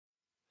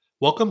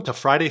Welcome to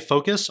Friday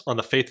Focus on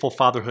the Faithful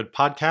Fatherhood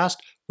podcast,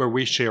 where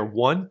we share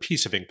one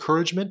piece of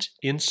encouragement,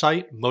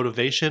 insight,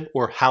 motivation,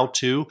 or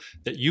how-to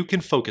that you can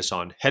focus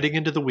on heading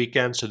into the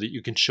weekend so that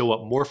you can show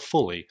up more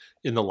fully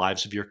in the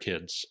lives of your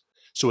kids.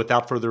 So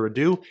without further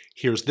ado,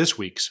 here's this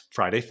week's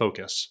Friday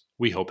Focus.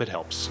 We hope it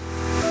helps.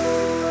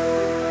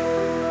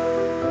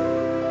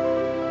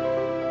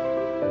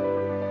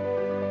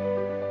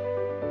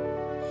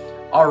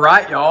 All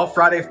right, y'all,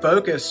 Friday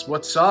Focus,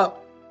 what's up?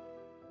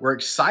 We're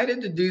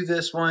excited to do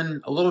this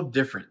one a little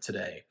different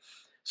today.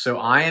 So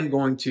I am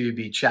going to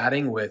be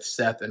chatting with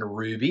Seth and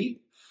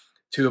Ruby,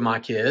 two of my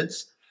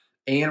kids,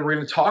 and we're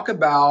going to talk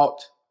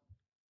about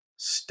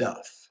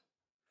stuff.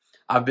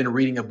 I've been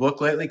reading a book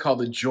lately called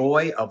The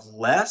Joy of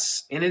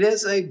Less, and it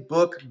is a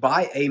book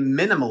by a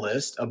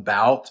minimalist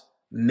about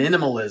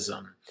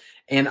minimalism.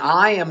 And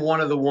I am one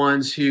of the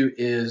ones who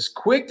is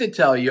quick to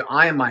tell you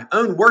I am my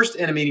own worst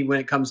enemy when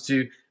it comes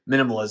to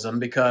minimalism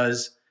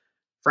because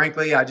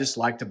frankly, I just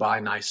like to buy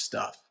nice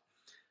stuff.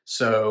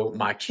 So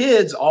my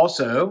kids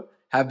also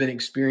have been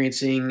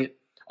experiencing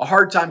a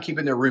hard time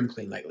keeping their room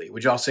clean lately.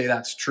 Would y'all say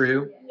that's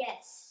true?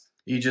 Yes.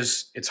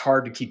 It's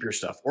hard to keep your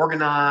stuff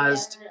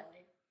organized.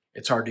 Definitely.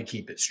 It's hard to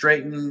keep it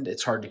straightened.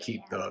 It's hard to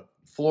keep the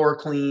floor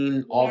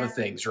clean, all the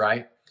things,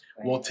 right?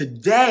 Well,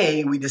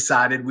 today we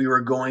decided we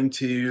were going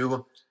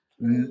to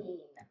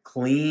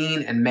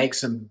clean and make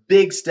some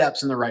big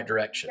steps in the right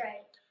direction.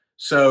 Right.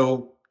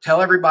 So tell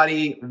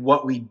everybody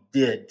what we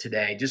did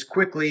today, just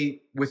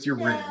quickly with your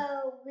room.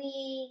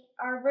 So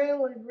our room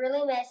was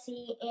really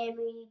messy, and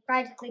we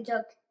practically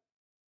took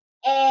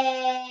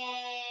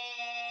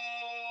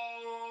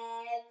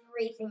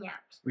everything out.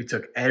 We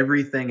took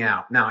everything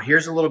out. Now,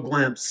 here's a little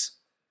glimpse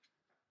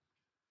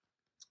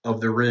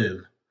of the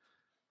room.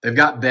 They've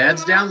got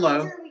beds down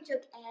low. We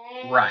took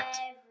Right.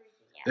 everything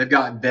out. They've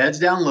got beds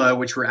down low,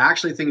 which we're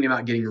actually thinking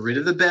about getting rid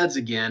of the beds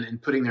again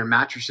and putting their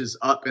mattresses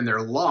up in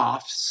their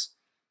lofts.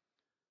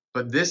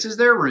 But this is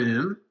their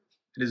room.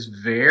 It is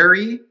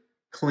very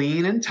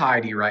clean and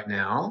tidy right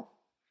now.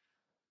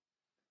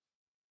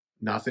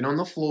 Nothing on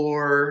the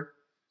floor,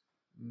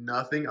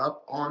 nothing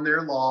up on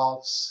their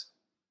lofts.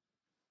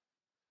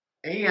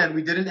 And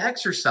we did an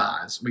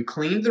exercise. We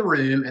cleaned the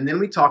room, and then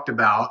we talked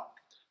about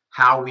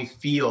how we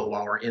feel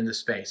while we're in the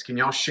space. Can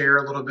y'all share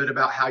a little bit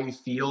about how you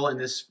feel in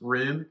this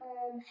room?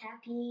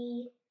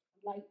 Happy,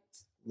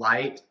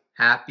 Light,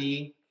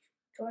 happy,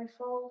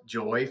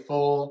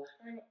 joyful,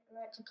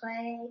 want to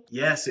play.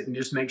 Yes, it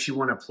just makes you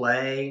want to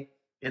play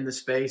in the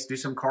space, do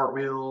some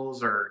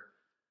cartwheels or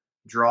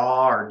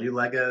draw or do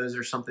Legos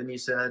or something you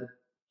said.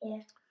 Yeah.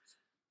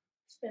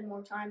 Spend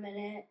more time in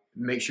it.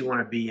 Makes you want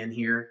to be in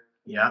here.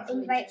 Yep.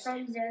 Invite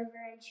friends over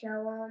and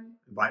show them.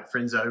 Invite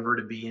friends over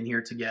to be in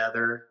here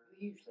together.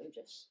 We usually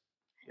just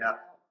Yep. hang out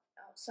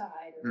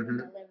outside or in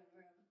the living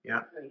room.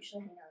 Yep. We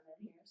usually hang out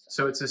in here.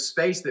 So it's a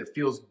space that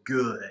feels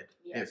good.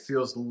 Yes. It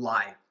feels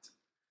light.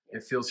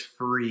 It feels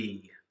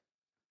free.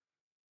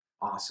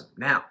 Awesome.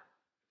 Now,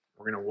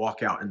 we're going to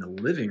walk out in the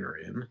living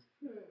room,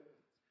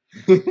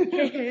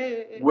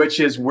 which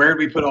is where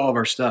we put all of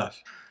our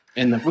stuff.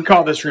 And we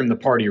call this room the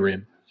party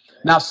room.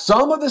 Now,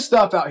 some of the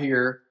stuff out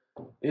here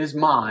is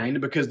mine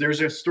because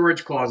there's a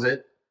storage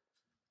closet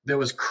that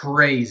was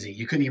crazy.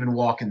 You couldn't even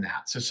walk in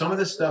that. So some of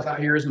this stuff out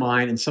here is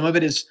mine, and some of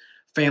it is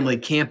family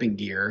camping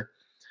gear.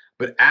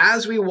 But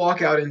as we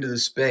walk out into the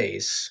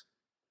space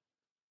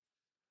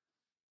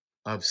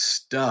of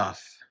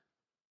stuff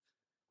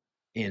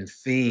and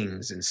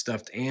things and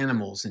stuffed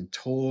animals and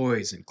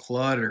toys and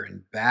clutter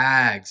and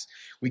bags,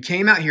 we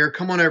came out here.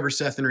 Come on over,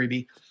 Seth and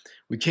Ruby.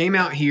 We came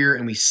out here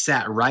and we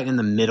sat right in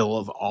the middle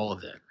of all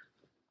of it.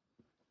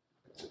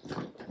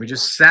 We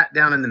just sat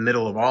down in the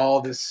middle of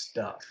all this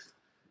stuff.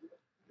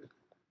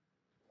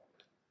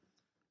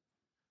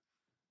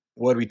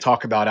 What do we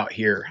talk about out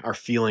here? Our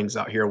feelings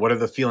out here. What are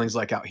the feelings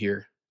like out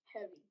here?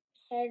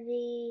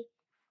 Heavy,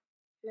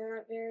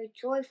 not very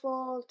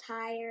joyful,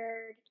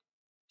 tired,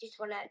 just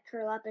want to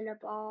curl up in a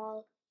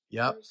ball.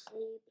 Yep. Go to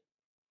sleep.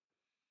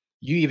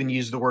 You even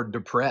use the word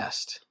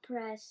depressed.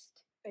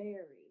 Depressed. Very.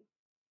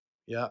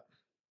 Yep.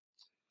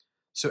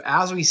 So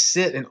as we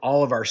sit in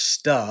all of our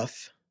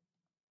stuff,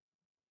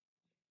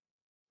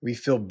 we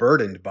feel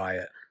burdened by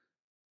it.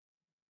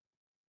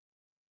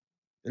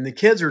 And the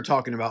kids are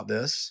talking about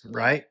this,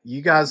 right?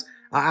 You guys,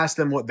 I asked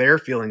them what their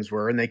feelings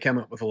were, and they came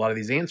up with a lot of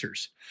these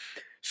answers.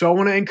 So I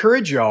want to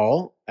encourage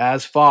y'all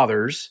as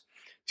fathers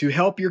to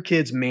help your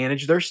kids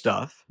manage their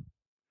stuff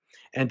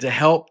and to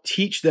help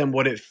teach them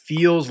what it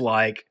feels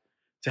like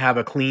to have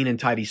a clean and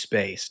tidy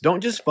space.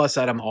 Don't just fuss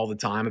at them all the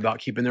time about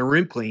keeping their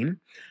room clean,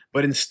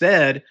 but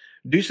instead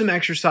do some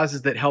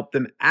exercises that help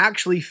them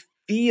actually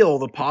feel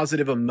the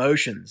positive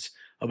emotions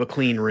of a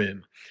clean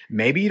room.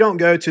 Maybe you don't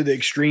go to the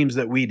extremes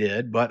that we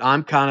did, but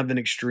I'm kind of an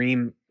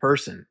extreme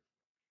person.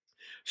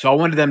 So I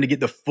wanted them to get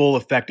the full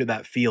effect of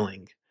that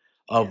feeling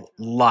of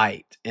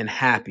light and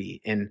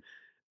happy and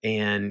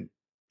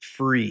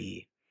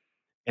free,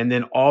 and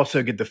then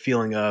also get the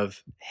feeling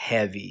of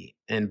heavy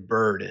and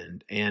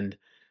burdened. And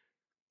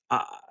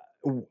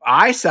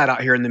I sat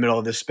out here in the middle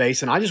of this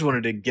space and I just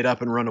wanted to get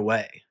up and run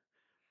away.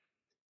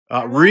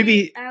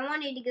 Ruby, I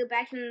wanted to go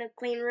back in the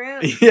clean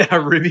room. yeah,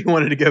 Ruby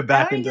wanted to go I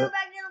back wanted to into. go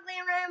back in the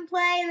clean room,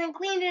 play, and then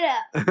clean it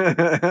up.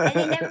 and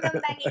then never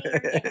come back in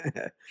here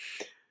again.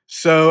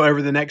 So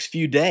over the next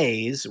few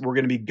days, we're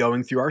going to be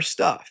going through our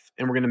stuff,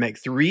 and we're going to make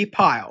 3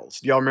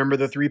 piles. Do y'all remember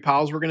the 3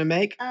 piles we're going to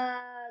make?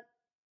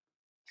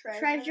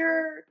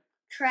 Treasure,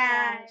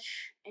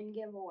 trash, and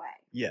giveaway.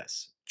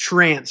 Yes.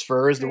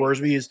 Transfer is the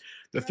words we use.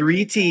 The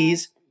 3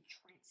 T's: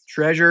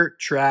 treasure,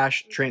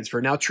 trash,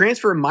 transfer. Now,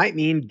 transfer might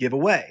mean give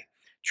away.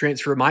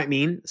 Transfer might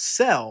mean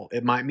sell.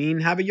 It might mean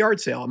have a yard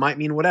sale. It might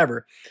mean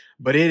whatever.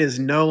 But it is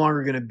no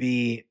longer going to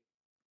be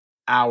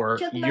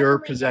your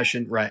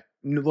possession. Right.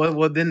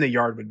 Well, then the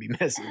yard would be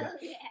messy. Oh,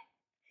 yeah.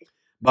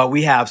 But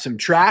we have some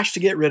trash to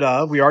get rid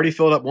of. We already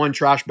filled up 1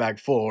 trash bag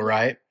full,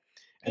 right?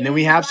 And then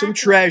we have some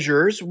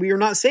treasures. We are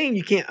not saying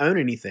you can't own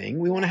anything.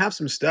 We want to have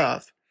some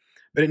stuff.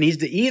 But it needs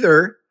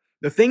to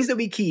the things that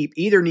we keep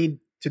either need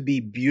to be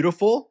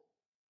beautiful.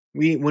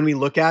 When we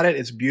look at it,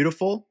 it's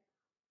beautiful.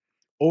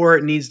 Or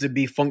it needs to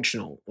be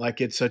functional.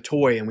 Like it's a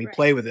toy and we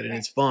play with it and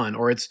it's fun.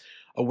 Or it's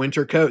a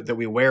winter coat that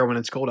we wear when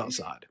it's cold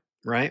outside,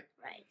 right?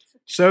 Right.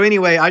 So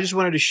anyway, I just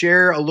wanted to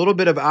share a little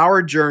bit of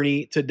our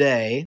journey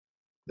today.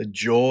 The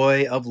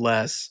joy of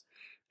less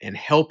and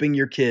helping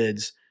your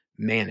kids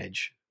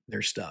manage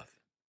their stuff.